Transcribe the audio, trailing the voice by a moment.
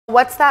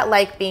What's that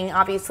like being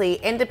obviously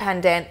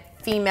independent,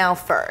 female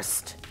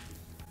first?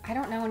 I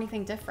don't know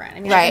anything different. I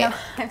mean, right,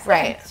 I know,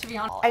 right. To be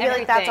honest, I feel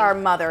like that's our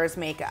mother's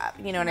makeup.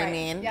 You know what I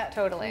mean? Yeah,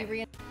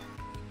 totally.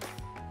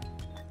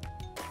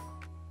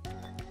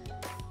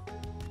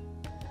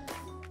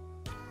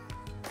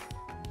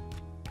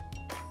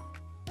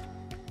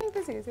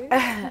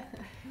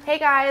 Hey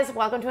guys,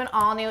 welcome to an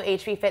all new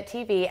HBFIT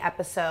TV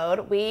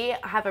episode. We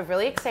have a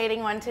really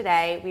exciting one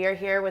today. We are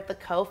here with the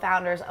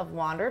co-founders of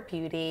Wander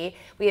Beauty.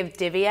 We have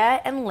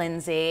Divya and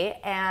Lindsay,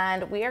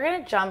 and we are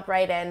going to jump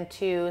right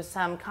into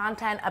some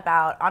content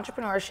about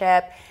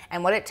entrepreneurship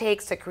and what it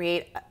takes to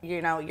create,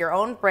 your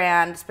own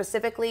brand,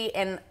 specifically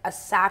in a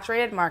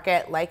saturated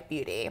market like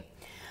beauty.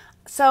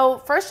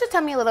 So first, just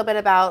tell me a little bit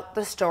about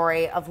the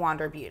story of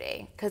Wander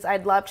Beauty, because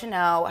I'd love to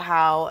know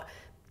how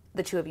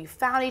the two of you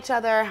found each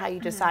other, how you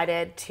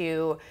decided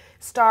to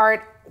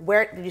start.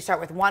 Where did you start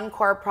with one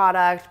core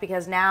product?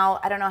 Because now,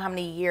 I don't know how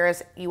many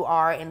years you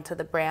are into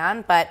the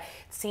brand, but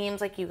it seems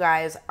like you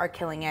guys are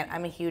killing it.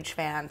 I'm a huge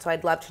fan, so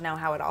I'd love to know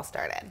how it all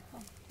started.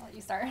 I'll let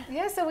you start.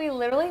 Yeah, so we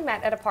literally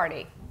met at a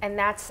party, and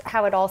that's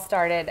how it all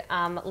started.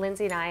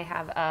 Lindsay and I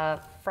have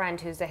a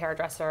friend who's a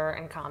hairdresser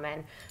in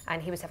common,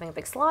 and he was having a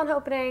big salon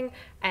opening,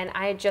 and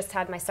I had just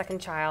had my second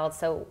child,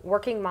 so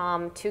working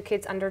mom, 2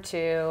 kids under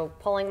 2,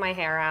 pulling my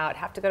hair out,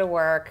 have to go to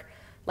work,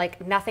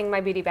 like nothing in my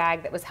beauty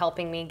bag that was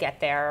helping me get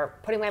there,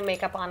 putting my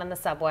makeup on the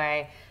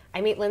subway. I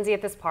meet Lindsay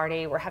at this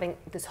party. We're having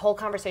this whole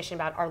conversation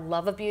about our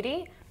love of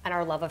beauty and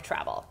our love of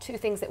travel. 2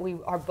 things that we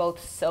are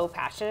both so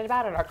passionate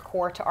about and are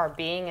core to our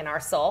being and our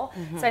soul.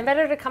 So I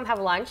invited her to come have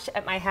lunch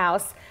at my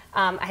house.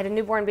 I had a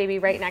newborn baby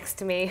right next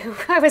to me who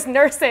I was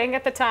nursing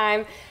at the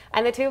time.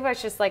 And the 2 of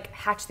us just like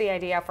hatched the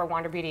idea for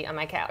Wander Beauty on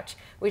my couch.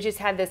 We just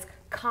had this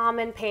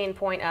common pain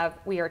point of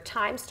we are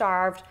time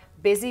starved,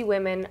 busy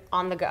women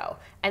on the go.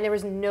 And there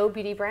was no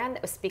beauty brand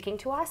that was speaking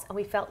to us. And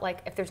we felt like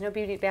if there's no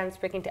beauty brand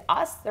speaking to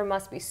us, there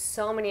must be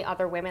so many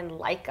other women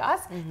like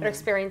us that are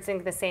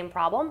experiencing the same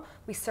problem.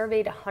 We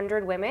surveyed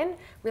 100 women,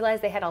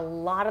 realized they had a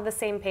lot of the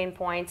same pain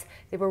points.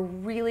 They were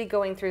really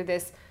going through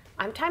this,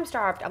 I'm time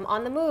starved, I'm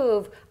on the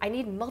move, I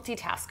need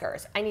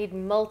multitaskers. I need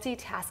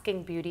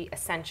multitasking beauty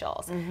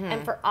essentials.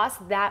 And for us,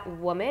 that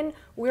woman,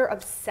 we're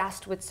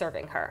obsessed with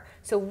serving her.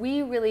 So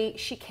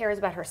she cares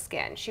about her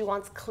skin. She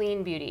wants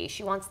clean beauty.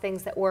 She wants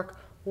things that work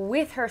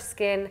with her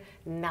skin,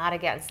 not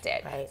against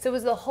it. Right. So it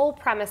was the whole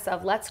premise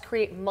of let's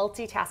create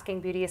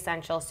multitasking beauty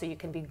essentials so you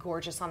can be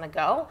gorgeous on the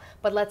go,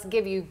 but let's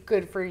give you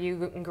good for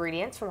you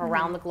ingredients from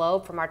around the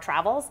globe, from our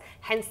travels,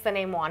 hence the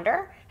name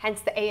Wander, hence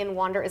the A in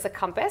Wander is a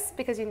compass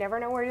because you never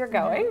know where you're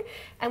going.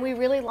 And we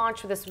really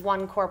launched with this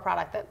one core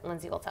product that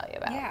Lindsay will tell you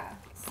about. Yeah.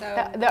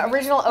 So the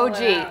original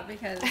OG.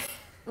 Because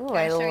Ooh,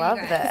 I love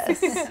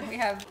this. we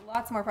have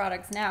lots more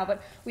products now,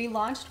 but we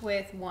launched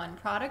with one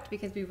product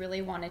because we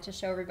really wanted to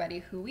show everybody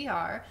who we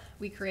are.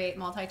 We create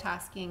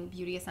multitasking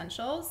beauty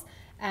essentials,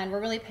 and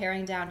we're really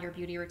paring down your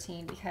beauty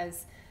routine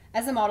because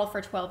as a model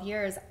for 12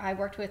 years, I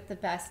worked with the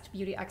best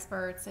beauty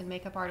experts and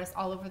makeup artists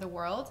all over the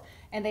world,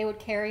 and they would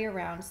carry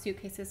around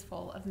suitcases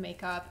full of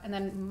makeup. And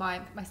then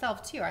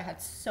myself too, I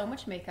had so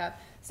much makeup,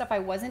 stuff I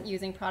wasn't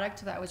using,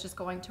 product that was just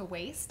going to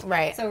waste.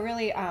 Right. So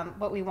really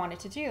what we wanted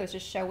to do is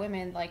just show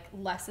women like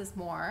less is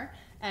more,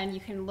 and you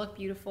can look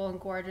beautiful and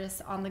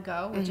gorgeous on the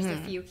go with just a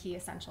few key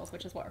essentials,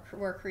 which is what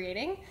we're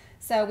creating.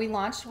 So we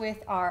launched with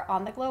our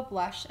On the Glow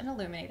Blush and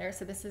Illuminator.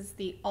 So this is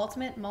the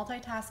ultimate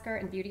multitasker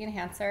and beauty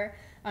enhancer.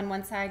 On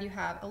one side, you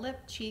have a lip,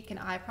 cheek, and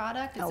eye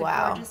product. It's a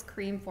gorgeous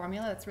cream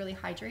formula that's really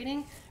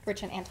hydrating,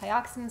 rich in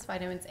antioxidants,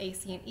 vitamins A,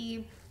 C, and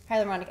E,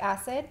 hyaluronic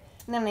acid.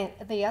 And then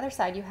the other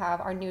side, you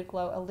have our Nude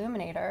Glow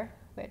Illuminator,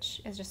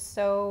 which is just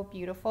so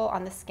beautiful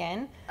on the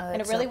skin.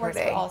 And it really works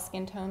for all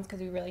skin tones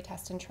because we really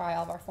test and try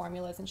all of our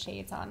formulas and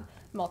shades on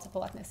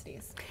multiple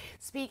ethnicities.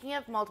 Speaking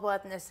of multiple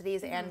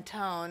ethnicities and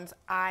tones,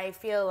 I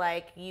feel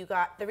like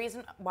the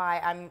reason why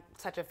I'm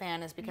such a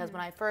fan is because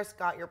when I first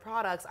got your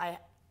products,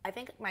 I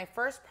think my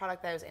first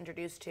product that I was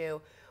introduced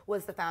to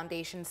was the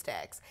foundation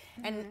sticks.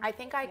 And I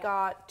think I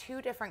got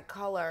 2 different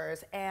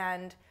colors,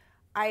 and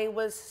I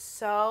was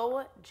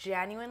so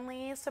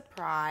genuinely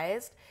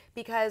surprised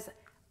because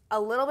a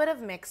little bit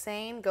of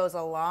mixing goes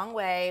a long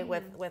way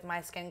with my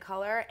skin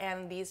color,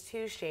 and these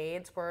 2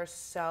 shades were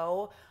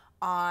so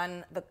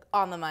on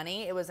the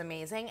money. It was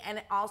amazing.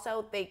 And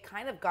also they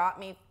kind of got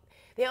me,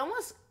 they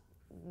almost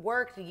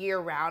worked year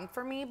round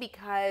for me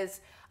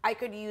because I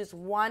could use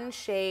one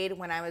shade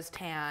when I was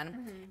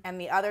tan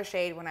and the other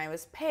shade when I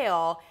was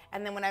pale,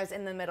 and then when I was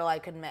in the middle I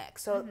could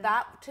mix. So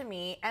that to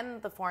me,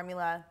 and the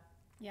formula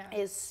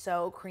is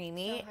so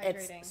creamy.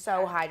 It's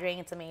so hydrating.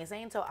 It's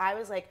amazing. So I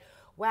was like,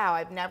 wow,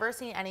 I've never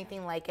seen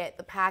anything like it.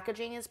 The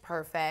packaging is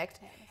perfect.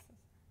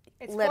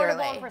 It's Literally.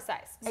 portable and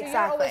precise. So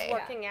Exactly. you're always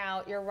working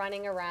out, you're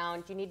running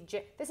around, you need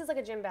this is like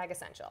a gym bag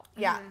essential.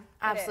 Yeah, It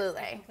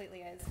absolutely.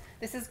 completely is.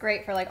 This is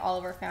great for like all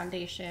over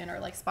foundation or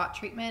like spot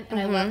treatment. And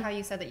I love how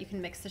you said that you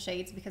can mix the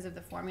shades because of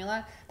the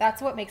formula.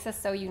 That's what makes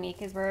us so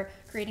unique is we're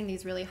creating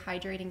these really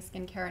hydrating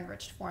skincare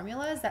enriched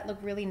formulas that look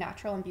really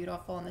natural and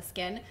beautiful in the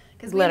skin.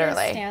 Because we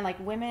understand like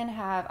women I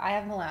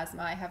have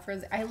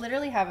melasma, I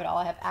literally have it all.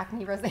 I have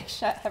acne,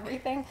 rosacea,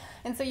 everything.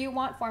 And so you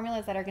want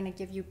formulas that are going to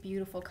give you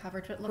beautiful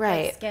coverage, but look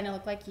like skin and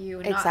look like you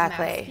and not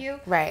mask you.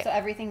 Right. So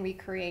everything we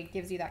create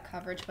gives you that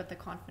coverage, but the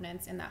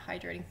confidence in that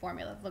hydrating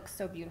formula looks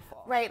so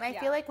beautiful. Right, and I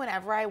feel like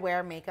whenever I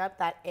wear makeup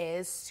that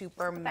is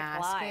super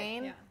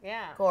masking,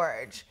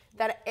 gorge,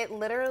 that it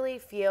literally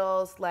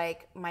feels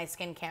like my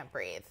skin can't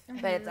breathe.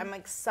 That I'm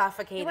like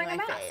suffocating my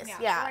face. Yeah,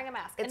 you're wearing a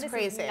mask. It's and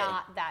crazy. This is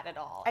not that at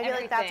all. I feel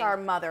like that's our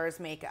mother's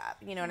makeup.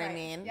 You know what I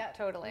mean? Yeah,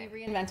 totally.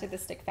 We reinvented the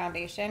stick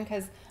foundation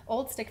because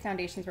old stick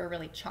foundations were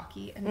really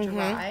chalky and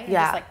dry and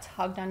Yeah. just like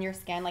tugged on your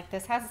skin. Like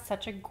this has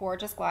such a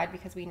gorgeous glide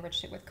because we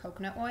enriched it with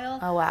coconut oil.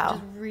 Oh, wow.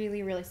 Which is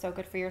really, really so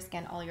good for your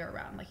skin all year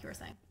round, like you were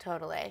saying.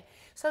 Totally.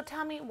 So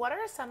tell me, what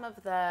are some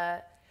of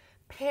the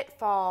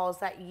pitfalls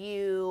that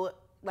you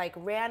like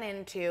ran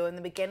into in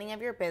the beginning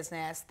of your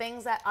business,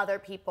 things that other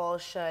people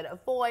should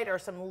avoid, or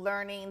some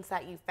learnings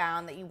that you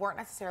found that you weren't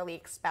necessarily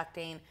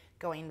expecting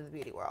going into the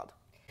beauty world?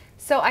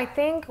 So I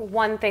think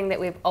one thing that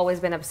we've always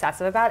been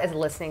obsessive about is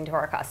listening to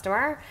our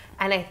customer.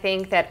 And I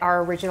think that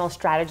our original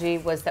strategy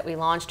was that we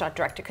launched our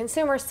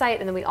direct-to-consumer site,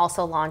 and then we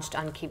also launched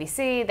on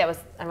QVC. That was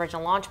an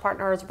original launch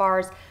partners of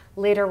ours.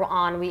 Later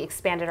on, we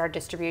expanded our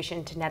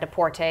distribution to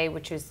Net-a-Porter,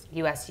 which is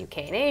US, UK,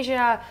 and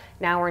Asia.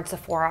 Now we're in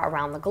Sephora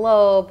around the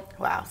globe.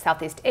 Wow.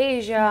 Southeast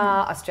Asia,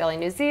 Australia,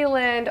 New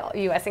Zealand,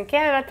 US and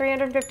Canada,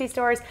 350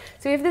 stores.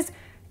 So we have this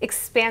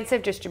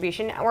expansive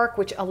distribution network,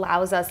 which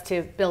allows us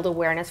to build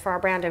awareness for our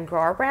brand and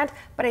grow our brand.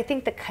 But I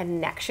think the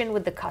connection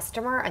with the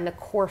customer and the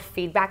core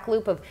feedback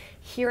loop of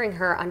hearing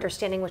her,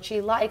 understanding what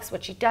she likes,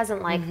 what she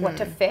doesn't like, what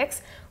to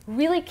fix,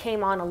 really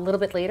came on a little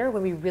bit later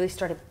when we really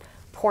started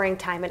pouring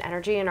time and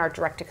energy in our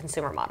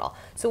direct-to-consumer model.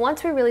 So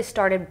once we really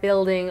started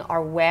building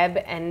our web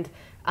and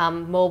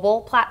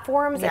mobile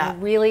platforms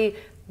and really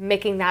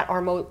making that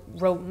our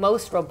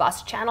most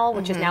robust channel,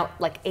 which is now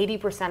like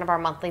 80% of our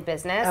monthly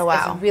business,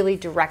 is really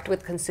direct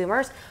with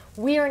consumers.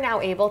 We are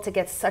now able to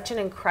get such an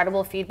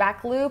incredible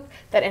feedback loop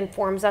that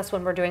informs us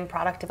when we're doing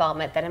product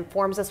development, that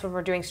informs us when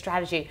we're doing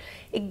strategy.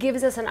 It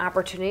gives us an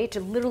opportunity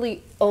to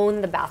literally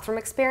own the bathroom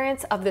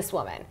experience of this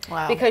woman.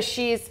 Because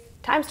she's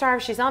time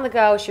starved, she's on the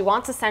go, she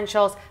wants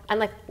essentials, and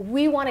like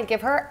we want to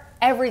give her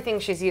everything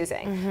she's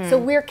using. So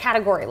we're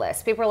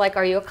categoryless. People are like,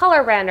 are you a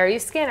color brand? Are you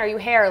skin? Are you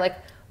hair? Like,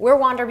 we're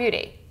Wander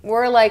Beauty.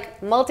 We're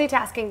like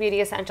multitasking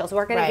beauty essentials.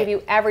 We're gonna give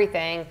you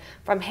everything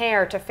from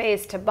hair to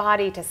face to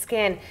body to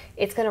skin.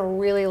 It's gonna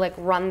really like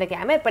run the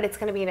gamut, but it's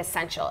gonna be an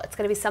essential. It's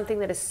gonna be something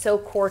that is so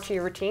core to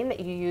your routine that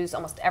you use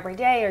almost every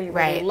day or you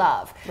really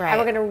love. And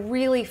we're gonna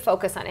really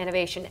focus on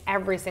innovation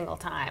every single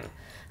time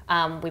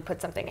we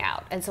put something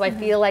out. And so I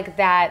feel like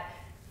that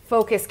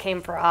focus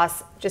came for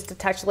us just a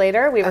touch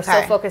later. We were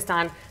so focused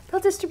on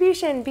build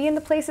distribution, be in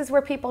the places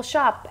where people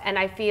shop. And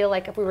I feel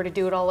like if we were to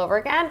do it all over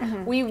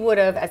again, we would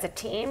have, as a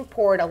team,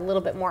 poured a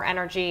little bit more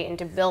energy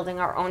into building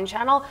our own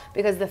channel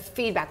because the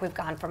feedback we've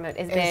gotten from it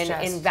has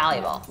been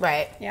invaluable.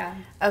 Yeah.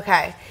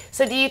 Okay.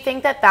 So do you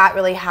think that that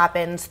really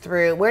happens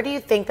through, where do you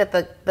think that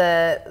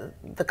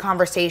the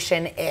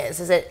conversation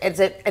is?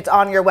 It's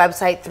on your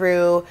website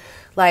through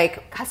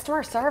like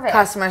customer service,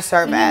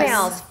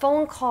 emails,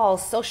 phone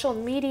calls, social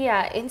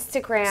media,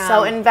 Instagram.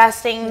 So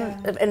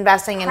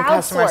investing in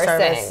customer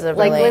service is a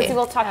really, like Lindsay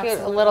will talk to you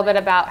a little bit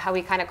about how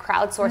we kind of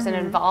crowdsource and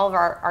involve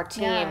our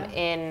team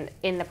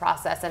in the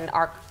process and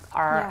our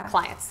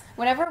clients.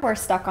 Whenever we're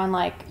stuck on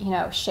like,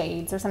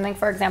 shades or something,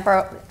 for example,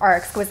 our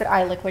Exquisite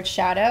Eye Liquid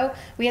Shadow,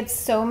 we had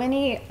so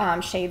many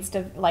shades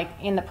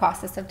in the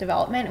process of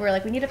development. We were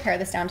like, we need to pare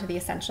this down to the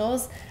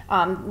essentials,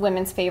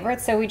 women's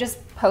favorites. So we just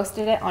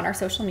posted it on our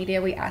social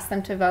media. We asked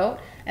them to vote.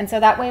 And so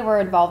that way we're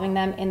involving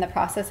them in the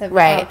process of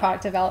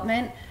product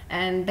development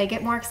and they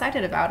get more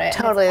excited about it.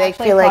 Totally. It's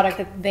they feel a like product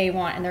that they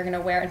want and they're going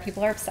to wear and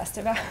people are obsessed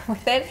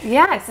with it.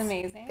 Yeah. It's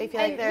amazing. They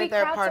feel like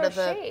they're part of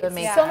the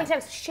makeup. So many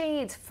times,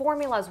 shades,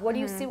 formulas, what do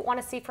you want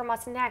to see from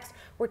us next?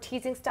 We're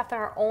teasing stuff in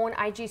our own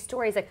IG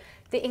stories. Like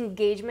the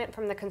engagement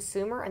from the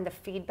consumer and the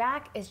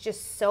feedback is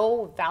just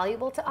so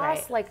valuable to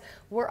us. Like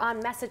we're on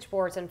message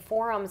boards and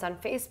forums on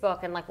Facebook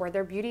and like we're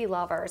their beauty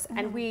lovers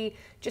and we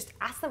just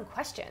ask them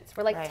questions.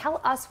 We're like,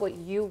 tell us what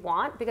you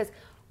want because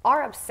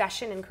our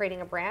obsession in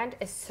creating a brand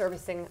is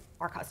servicing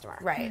our customer.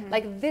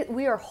 Like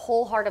we are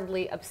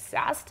wholeheartedly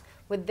obsessed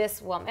with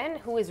this woman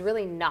who is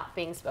really not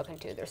being spoken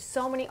to. There's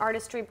so many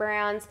artistry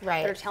brands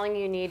that are telling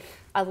you need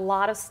a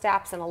lot of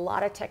steps and a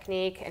lot of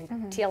technique and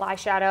TL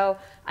eyeshadow,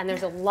 and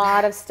there's a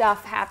lot of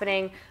stuff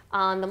happening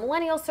on the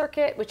millennial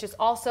circuit, which is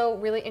also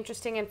really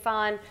interesting and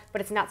fun,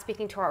 but it's not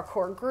speaking to our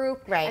core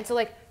group. And so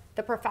like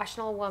the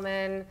professional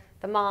woman,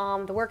 the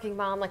mom, the working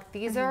mom, like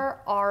these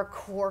are our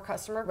core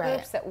customer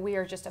groups that we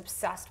are just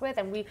obsessed with,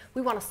 and we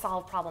want to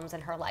solve problems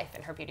in her life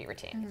and her beauty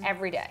routine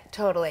every day.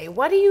 Totally.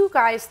 What do you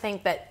guys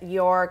think that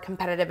your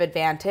competitive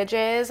advantage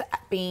is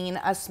being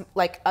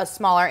a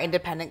smaller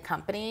independent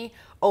company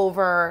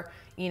over,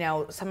 you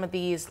know, some of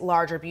these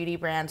larger beauty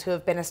brands who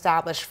have been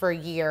established for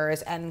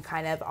years and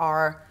kind of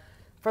are,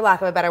 for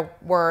lack of a better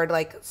word,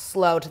 like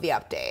slow to the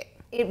update?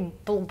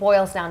 It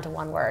boils down to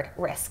one word: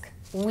 risk.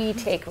 We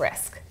take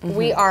risk.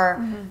 We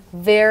are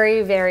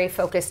very, very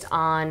focused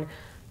on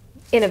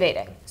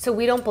innovating. So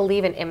we don't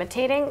believe in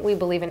imitating, we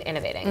believe in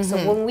innovating. So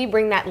when we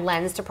bring that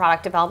lens to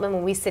product development,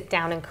 when we sit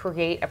down and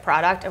create a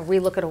product and we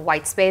look at a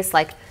white space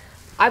like,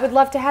 I would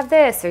love to have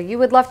this, or you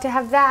would love to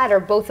have that, or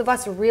both of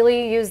us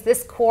really use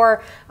this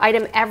core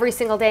item every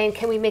single day, and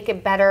can we make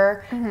it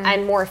better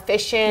and more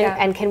efficient,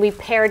 and can we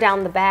pare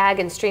down the bag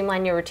and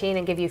streamline your routine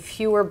and give you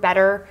fewer,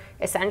 better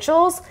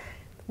essentials?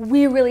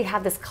 We really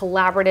have this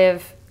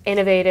collaborative,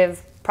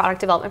 innovative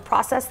product development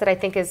process that I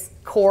think is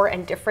core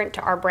and different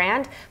to our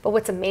brand. But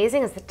what's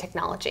amazing is the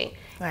technology.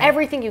 Right.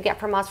 Everything you get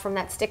from us, from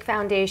that stick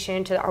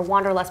foundation to our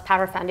Wanderlust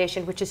powder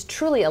foundation, which is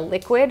truly a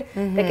liquid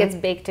that gets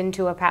baked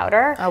into a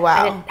powder. Oh,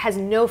 wow. And it has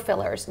no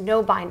fillers,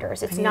 no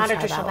binders. It's not a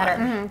traditional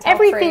powder.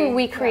 Everything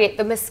we create,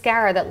 the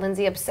mascara that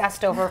Lindsay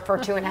obsessed over for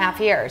 2.5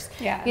 years.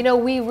 You know,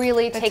 we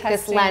really take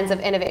this lens of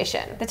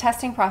innovation. The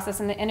testing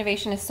process and the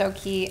innovation is so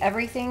key.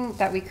 Everything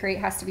that we create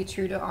has to be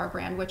true to our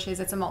brand, which is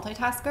it's a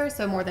multitasker,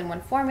 so more than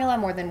one formula,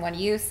 more than one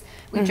use.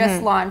 We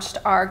just launched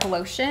our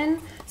Glotion.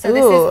 So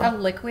this is a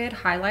liquid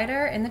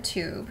highlighter in the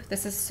tube.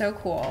 This is so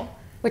cool.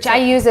 Which I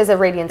use as a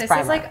radiance primer.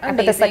 This is like amazing. I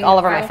put this like all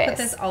over my face. I put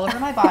this all over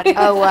my body.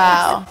 Oh,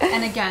 wow.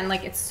 And again,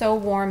 like it's so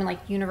warm and like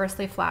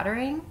universally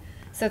flattering.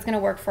 So it's going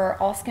to work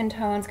for all skin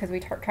tones because we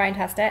try and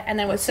test it. And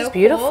then what's so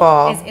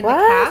cool is in the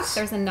cap,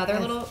 there's another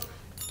little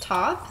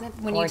top.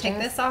 When you take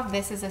this off,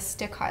 this is a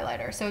stick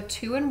highlighter. So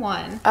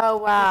 2-in-1. Oh,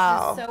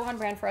 wow. Which is so on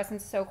brand for us and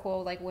so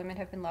cool. Like women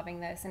have been loving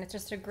this, and it's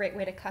just a great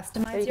way to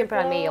customize. So you can put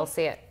it on me, you'll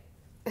see it.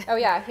 Oh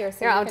yeah, here.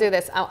 So I'll do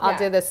this. I'll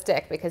do this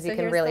stick because you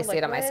can really see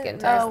it on my skin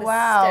tone. Oh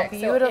wow, stick.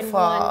 beautiful.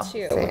 So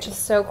in 1, 2, which is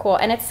so cool,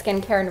 and it's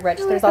skincare and rich.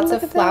 There's lots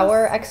of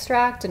flower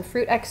extract and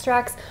fruit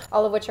extracts,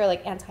 all of which are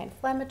like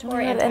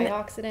anti-inflammatory,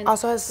 antioxidants.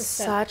 Also has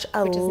such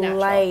a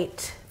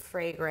light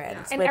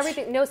fragrance. And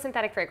everything, no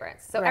synthetic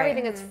fragrance. So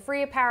everything is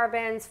free of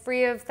parabens,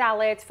 free of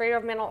phthalates, free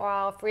of mineral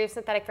oil, free of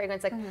synthetic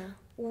fragrance. Like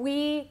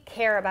we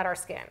care about our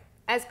skin.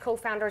 As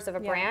co-founders of a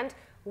brand,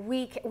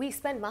 we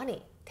spend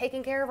money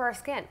taking care of our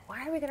skin.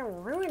 Why are we going to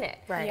ruin it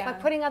by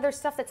putting other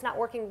stuff that's not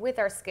working with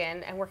our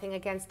skin and working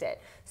against it?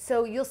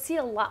 So you'll see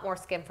a lot more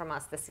skin from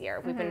us this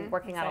year. We've been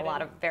working on a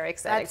lot of very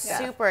exciting stuff.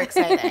 That's super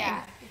exciting.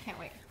 Can't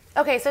wait.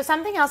 Okay, so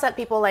something else that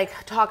people like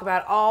talk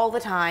about all the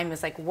time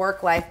is like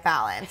work-life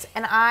balance.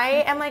 And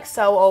I am like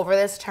so over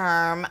this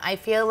term. I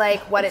feel like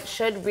what it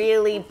should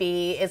really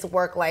be is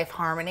work-life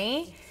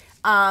harmony.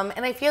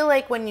 And I feel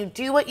like when you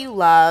do what you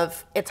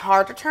love, it's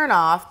hard to turn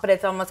off, but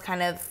it's almost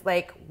kind of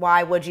like,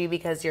 why would you?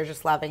 Because you're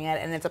just loving it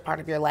and it's a part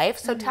of your life.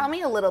 So tell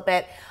me a little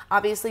bit.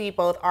 Obviously, you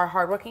both are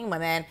hardworking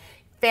women,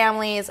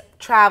 families,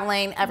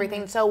 traveling,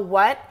 everything. So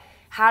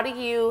how do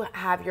you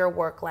have your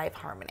work-life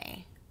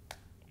harmony?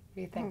 What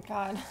do you think? Oh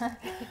God.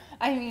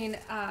 I mean,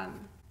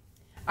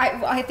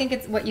 I think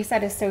it's what you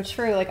said is so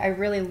true. Like I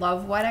really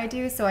love what I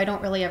do, so I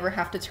don't really ever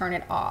have to turn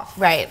it off.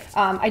 Right.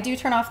 I do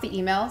turn off the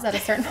emails at a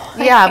certain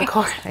point. Yeah, of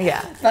course.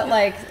 Yeah. But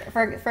like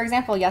for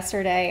example,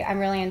 yesterday I'm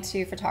really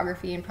into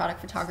photography and product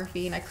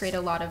photography, and I create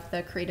a lot of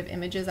the creative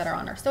images that are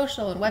on our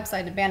social and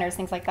website and banners,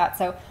 things like that.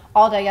 So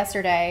all day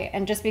yesterday,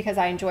 and just because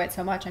I enjoy it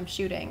so much, I'm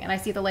shooting, and I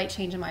see the light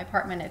change in my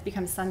apartment. It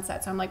becomes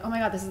sunset, so I'm like, oh my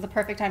God, this is the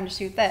perfect time to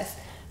shoot this.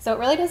 So it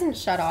really doesn't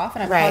shut off,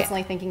 and I'm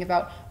constantly thinking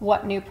about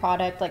what new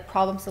product, like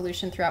problem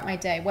solution throughout my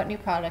day, what new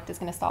product is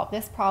going to solve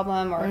this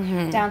problem or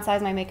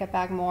downsize my makeup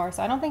bag more.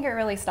 So I don't think it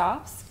really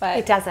stops, but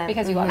it doesn't.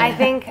 Because you love it. I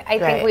think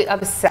we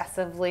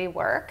obsessively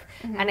work,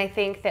 and I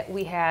think that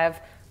we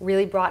have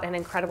really brought an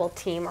incredible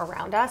team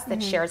around us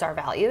that shares our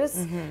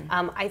values.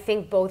 I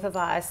think both of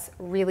us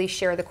really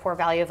share the core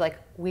value of like,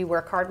 we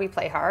work hard, we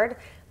play hard.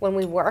 When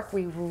we work,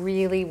 we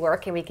really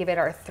work and we give it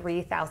our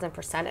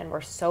 3,000%, and we're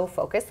so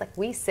focused. Like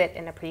we sit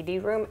in a pre-D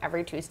room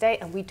every Tuesday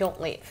and we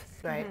don't leave.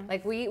 Right.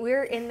 Like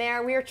we're in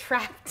there, we're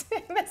trapped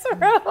in this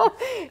room.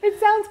 It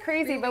sounds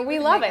crazy, but we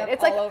love it.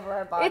 It's all like over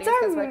our bodies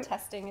because we're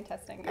testing and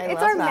testing.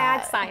 It's our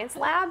mad science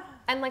lab,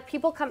 and like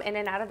people come in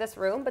and out of this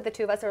room, but the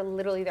two of us are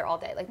literally there all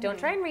day. Like, don't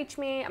try and reach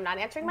me. I'm not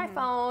answering my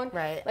phone.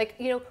 Right. Like,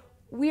 you know,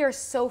 we are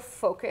so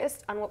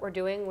focused on what we're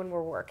doing when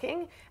we're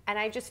working, and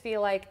I just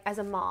feel like as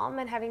a mom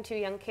and having 2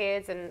 young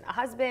kids and a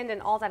husband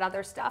and all that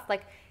other stuff,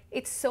 like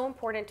it's so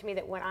important to me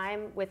that when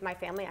I'm with my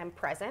family, I'm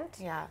present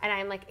and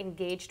I'm like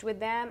engaged with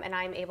them, and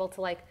I'm able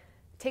to like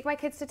take my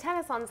kids to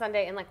tennis on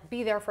Sunday and like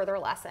be there for their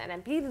lesson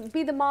and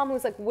be the mom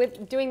who's like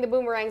doing the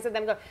boomerangs and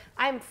them go,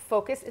 I'm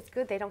focused. It's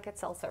good they don't get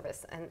cell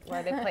service and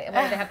where they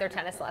have their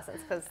tennis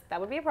lessons, because that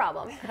would be a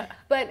problem.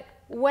 But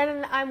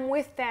when I'm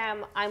with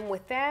them, I'm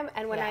with them.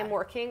 And when I'm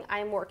working,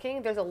 I'm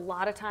working. There's a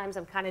lot of times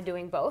I'm kind of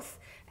doing both.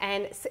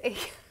 And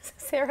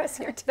Sarah's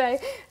here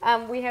today.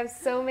 We have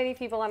so many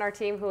people on our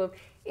team who have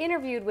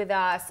interviewed with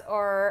us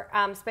or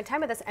spent time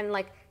with us, and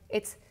like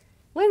it's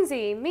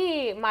Lindsay,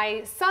 me,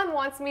 my son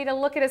wants me to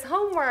look at his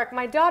homework,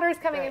 my daughter's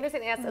coming and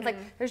visiting us. It's like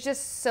there's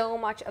just so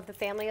much of the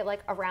family like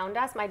around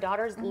us. My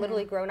daughter's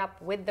literally grown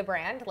up with the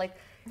brand. Like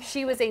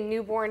she was a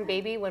newborn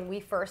baby when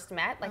we first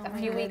met, like a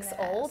few weeks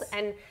old,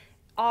 and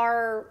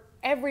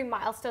every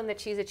milestone that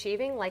she's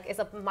achieving like is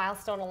a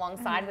milestone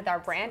alongside with our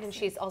brand, and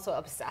she's also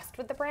obsessed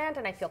with the brand,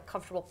 and I feel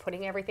comfortable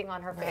putting everything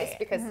on her face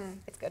because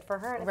it's good for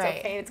her and it's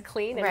okay and it's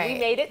clean and we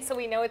made it so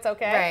we know it's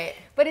okay.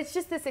 But it's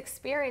just this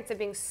experience of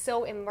being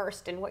so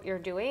immersed in what you're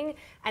doing,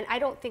 and I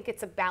don't think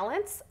it's a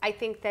balance. I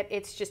think that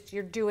it's just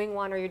you're doing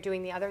one or you're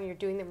doing the other and you're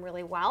doing them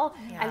really well,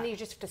 and then you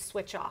just have to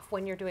switch off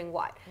when you're doing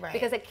what.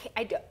 Because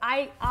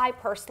I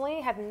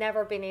personally have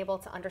never been able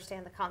to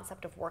understand the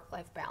concept of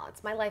work-life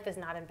balance. My life is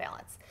not in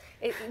balance.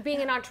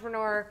 Being an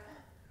entrepreneur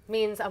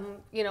means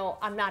I'm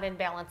not in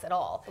balance at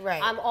all.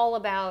 I'm all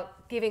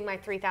about giving my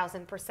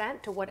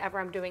 3,000% to whatever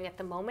I'm doing at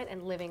the moment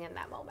and living in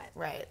that moment.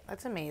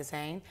 That's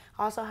amazing.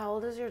 Also, how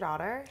old is your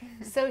daughter?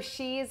 So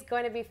she's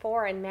going to be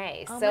 4 in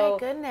May. Oh so my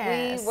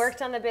goodness. We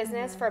worked on the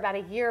business for about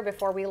a year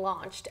before we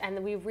launched,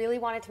 and we really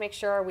wanted to make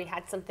sure we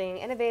had something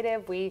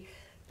innovative. We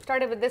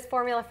started with this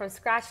formula from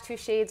scratch, 2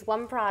 shades,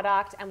 1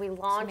 product, and we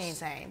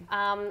launched. Amazing.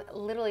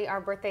 Literally,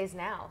 our birthday's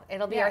now.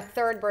 It'll be our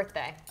 3rd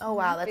birthday. Oh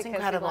wow, that's because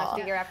incredible. We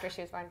launched a year after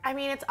she was born. I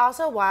mean, it's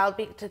also wild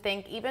to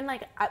think. Even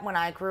like when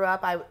I grew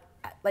up, I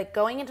like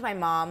going into my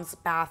mom's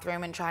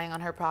bathroom and trying on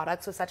her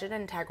products was such an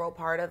integral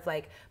part of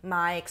like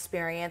my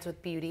experience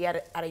with beauty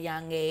at a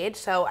young age.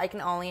 So I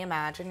can only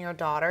imagine your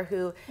daughter,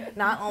 who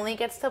not only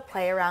gets to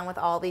play around with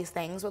all these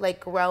things, but like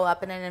grow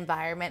up in an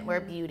environment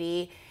where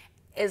beauty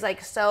is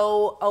like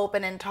so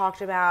open and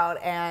talked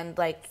about and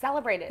like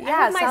celebrated.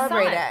 Yeah,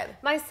 celebrated.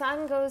 My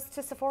son goes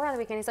to Sephora on the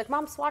weekend. He's like,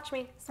 Mom, swatch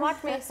me,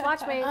 swatch me,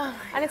 swatch me.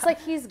 And it's like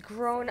he's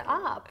grown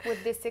up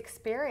with this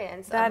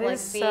experience of like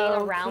being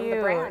around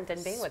the brand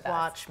and being with us.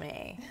 Swatch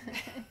me.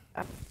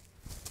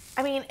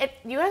 I mean,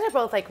 you guys are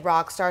both like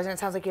rock stars, and it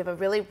sounds like you have a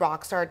really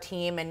rock star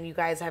team, and you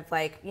guys have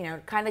like,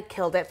 kind of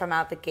killed it from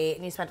out the gate,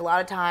 and you spent a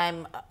lot of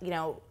time,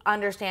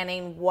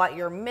 understanding what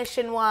your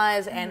mission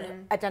was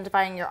and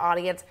identifying your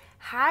audience.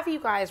 Have you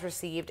guys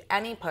received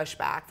any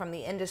pushback from the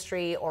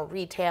industry or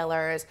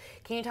retailers?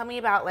 Can you tell me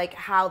about like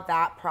how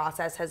that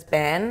process has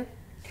been?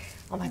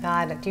 Oh my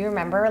God, do you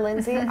remember,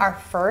 Lindsay, our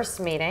first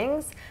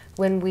meetings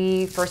when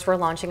we first were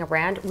launching a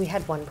brand? We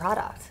had 1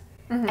 product.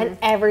 And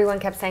everyone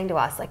kept saying to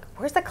us, like,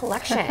 where's the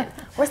collection?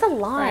 Where's the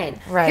line?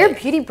 You're a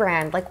beauty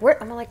brand. Like,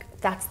 I'm like,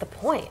 that's the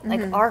point.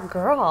 Like, our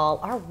girl,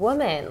 our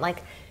woman,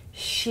 like,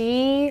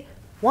 she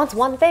wants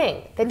one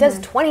thing that does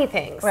 20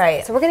 things.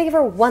 So we're going to give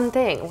her one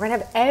thing. We're going to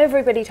have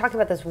everybody talking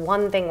about this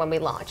one thing when we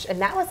launch. And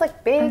that was,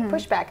 like, big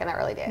pushback in the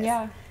early days.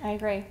 Yeah, I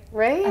agree.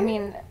 Right? I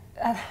mean,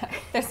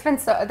 there's been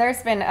so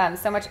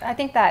much. I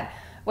think that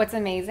what's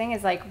amazing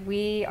is, like,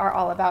 we are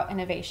all about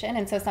innovation.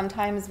 And so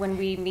sometimes when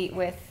we meet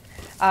with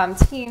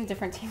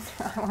different teams,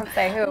 I won't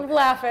say who,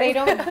 they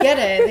don't get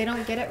it. They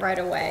don't get it right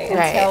away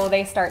until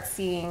they start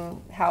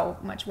seeing how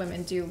much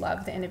women do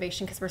love the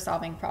innovation, because we're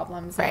solving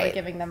problems and we're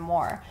giving them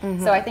more.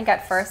 So I think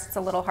at first it's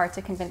a little hard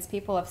to convince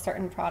people of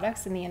certain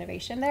products and the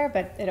innovation there,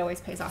 but it always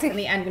pays off in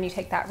the end when you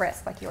take that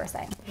risk, like you were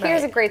saying.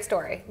 Here's a great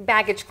story.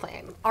 Baggage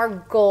claim. Our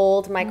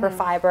gold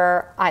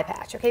microfiber eye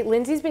patch. Okay,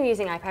 Lindsay's been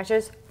using eye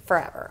patches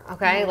forever,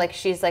 okay? Like,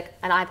 she's like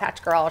an eye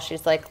patch girl.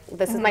 She's like,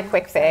 this is my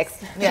quick fix.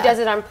 She does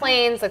it on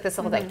planes, like this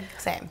whole thing.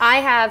 Same. I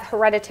have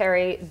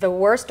hereditary, the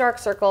worst dark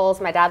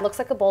circles. My dad looks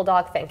like a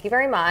bulldog. Thank you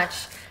very much.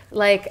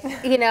 Like,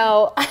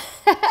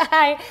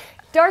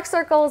 dark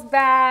circles,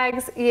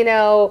 bags,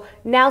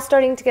 now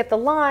starting to get the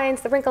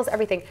lines, the wrinkles,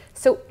 everything.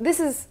 So this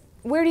is,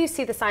 where do you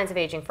see the signs of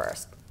aging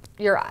first?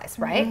 Your eyes,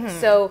 right?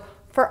 So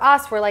for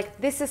us, we're like,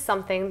 this is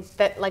something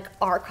that like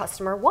our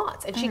customer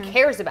wants and she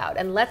cares about,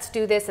 and let's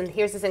do this, and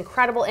here's this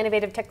incredible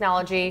innovative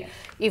technology.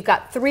 You've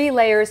got 3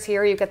 layers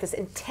here. You've got this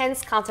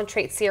intense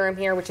concentrate serum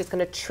here, which is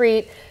going to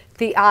treat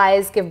the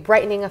eyes, give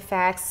brightening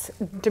effects,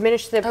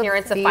 diminish the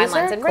appearance of fine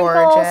lines and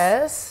wrinkles.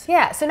 Gorgeous.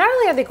 Yeah, so not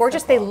only are they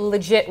gorgeous, they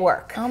legit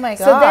work. Oh my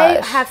gosh. So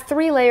they have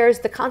 3 layers,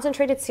 the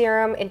concentrated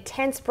serum,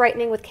 intense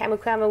brightening with camu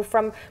camu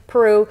from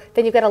Peru.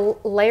 Then you've got a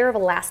layer of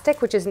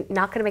elastic, which is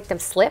not gonna make them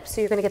slip,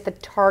 so you're gonna get the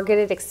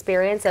targeted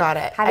experience of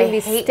having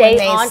these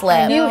stay on.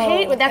 Slip. You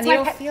hate when that's you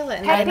my don't feel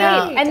it. pet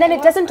peeve. And then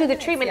it doesn't do the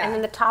treatment, and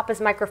then the top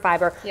is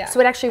microfiber, so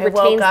it actually retains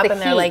the heat. I woke up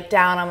and they're like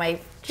down on my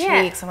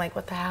cheeks. I'm like,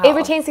 what the hell? It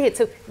retains the heat.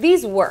 So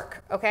these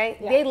work, okay?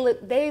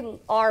 They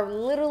are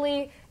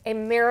literally a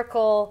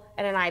miracle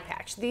and an eye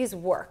patch. These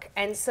work.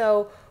 And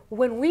so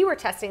when we were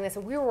testing this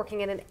and we were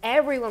working it, and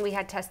everyone we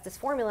had test this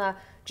formula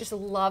just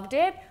loved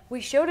it.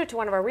 We showed it to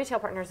one of our retail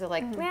partners. They're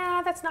like,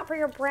 nah, that's not for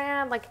your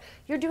brand. Like,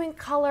 you're doing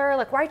color.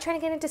 Like, why are you trying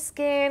to get into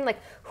skin? Like,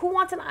 who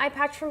wants an eye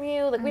patch from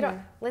you? Like, we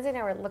don't. Lindsay and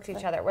I looked at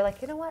each other. We're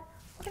like, you know what?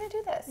 We're going to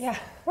do this. Yeah.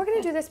 We're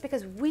going to do this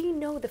because we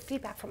know the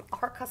feedback from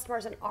our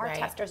customers and our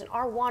testers and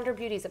our Wander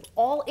Beauties of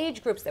all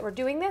age groups that we're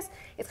doing this.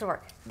 It's going to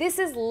work. This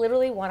is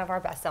literally one of our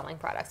best-selling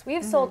products. We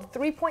have sold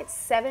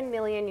 3.7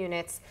 million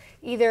units,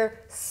 either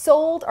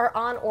sold or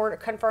on order,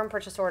 confirmed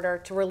purchase order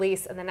to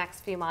release in the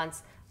next few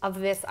months of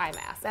this eye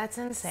mask. That's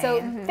insane. So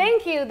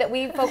thank you that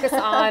we focus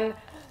on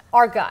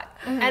our gut.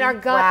 And our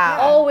gut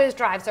always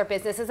drives our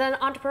business. As an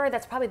entrepreneur,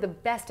 that's probably the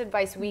best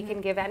advice we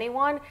can give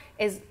anyone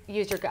is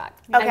use your gut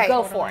and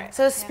go for it.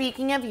 So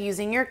speaking of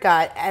using your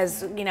gut,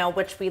 as you know,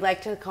 which we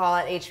like to call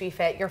at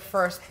HBFIT, your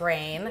first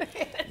brain,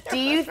 do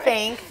you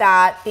think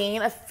that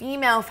being a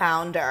female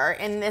founder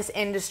in this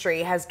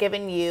industry has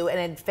given you an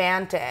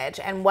advantage?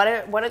 And what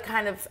a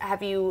kind of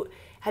have you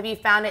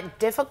found it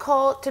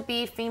difficult to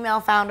be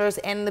female founders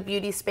in the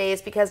beauty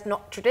space? Because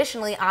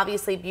traditionally,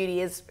 obviously, beauty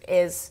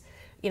is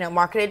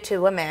marketed to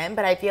women,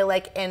 but I feel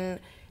like in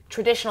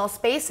traditional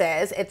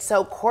spaces, it's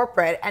so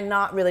corporate and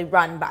not really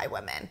run by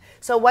women.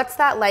 So what's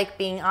that like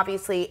being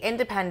obviously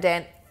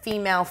independent,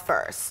 female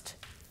first?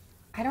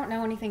 I don't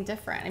know anything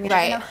different. I mean,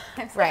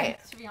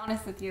 to be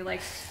honest with you,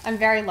 like, I'm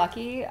very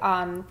lucky.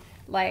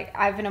 Like,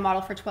 I've been a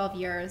model for 12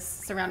 years,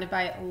 surrounded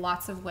by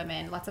lots of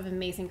women, lots of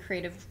amazing,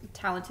 creative,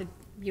 talented,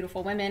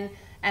 beautiful women.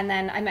 And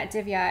then I met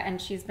Divya,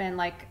 and she's been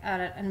like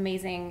an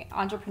amazing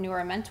entrepreneur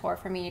and mentor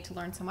for me to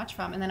learn so much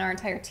from. And then our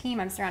entire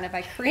team, I'm surrounded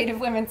by creative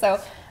women. So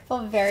I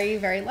feel very,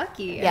 very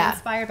lucky and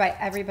inspired by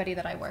everybody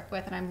that I work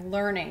with. And I'm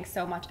learning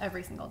so much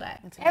every single day.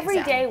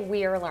 Every day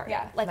we are learning.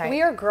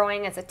 We are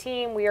growing as a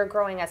team. We are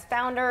growing as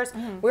founders.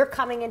 We're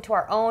coming into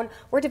our own.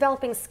 We're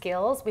developing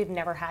skills we've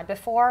never had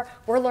before.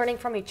 We're learning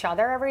from each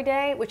other every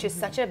day, which is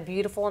such a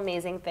beautiful,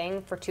 amazing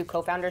thing for two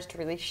co-founders to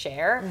really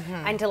share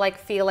and to like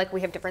feel like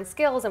we have different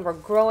skills and we're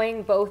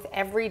growing both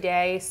every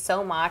day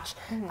so much.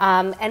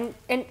 And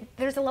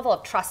there's a level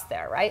of trust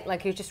there, right?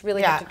 Like, you just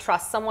really have to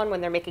trust someone when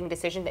they're making a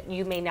decision that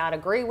you may not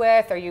agree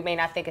with or you may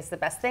not think is the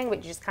best thing, but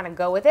you just kind of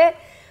go with it.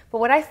 But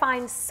what I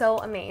find so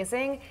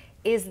amazing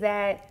is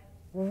that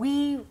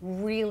we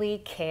really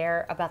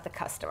care about the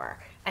customer.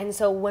 And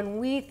so when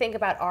we think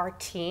about our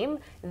team,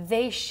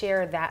 they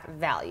share that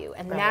value.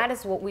 And that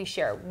is what we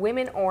share.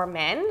 Women or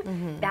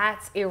men,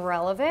 that's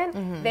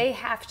irrelevant. They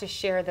have to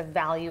share the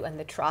value and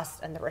the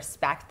trust and the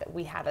respect that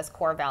we have as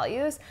core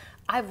values.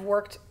 I've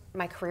worked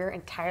my career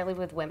entirely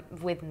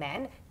with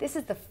men. This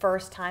is the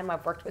first time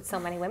I've worked with so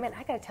many women.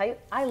 I gotta tell you,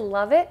 I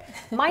love it.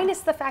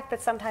 Minus the fact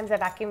that sometimes I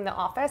vacuum the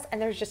office and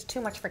there's just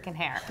too much freaking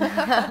hair.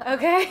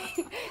 Okay?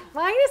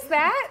 Minus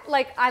that,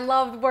 like, I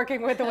love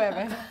working with the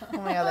women. Oh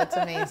my God, that's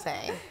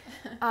amazing.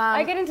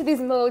 I get into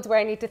these modes where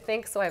I need to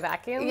think, so I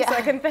vacuum so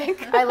I can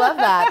think. I love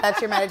that.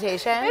 That's your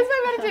meditation? It's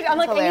my meditation. I'm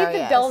like, I need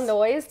the dull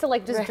noise to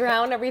like just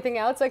drown everything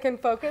out so I can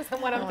focus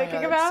on what I'm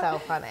thinking about.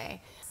 That's so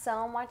funny.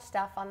 So much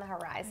stuff on the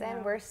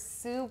horizon. We're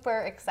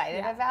super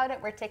excited about it.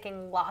 We're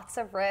taking lots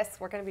of risks.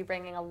 We're going to be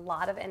bringing a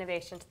lot of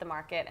innovation to the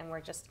market, and we're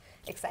just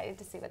excited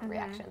to see what the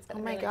reaction's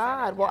going to be. Oh my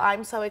God. Well,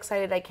 I'm so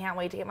excited. I can't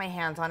wait to get my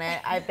hands on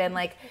it. I've been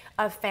like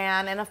a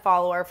fan and a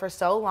follower for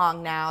so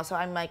long now, so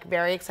I'm like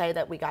very excited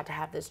that we got to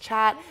have this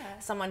chat.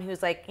 Someone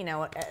who's like, you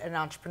know, an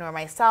entrepreneur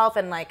myself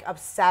and like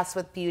obsessed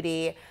with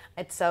beauty.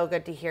 It's so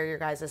good to hear your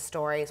guys'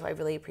 story, so I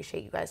really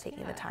appreciate you guys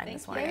taking the time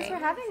this morning. Thanks for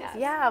having us.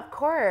 Yeah, of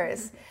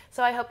course.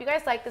 So I hope you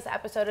guys liked this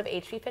episode of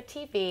HBFIT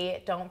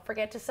TV. Don't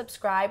forget to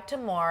subscribe to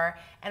more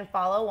and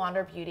follow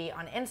Wander Beauty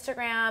on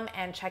Instagram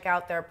and check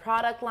out their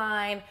product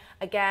line.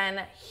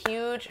 Again,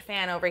 huge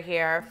fan over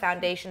here,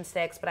 foundation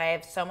sticks, but I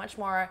have so much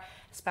more.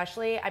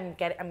 Especially, I'm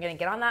gonna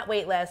get on that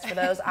wait list for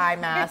those eye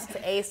masks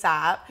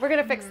ASAP. We're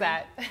gonna fix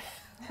that.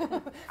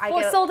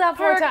 Well, sold out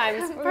 4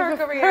 times.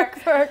 Perk over here.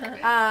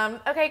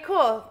 Okay,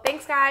 cool.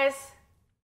 Thanks, guys.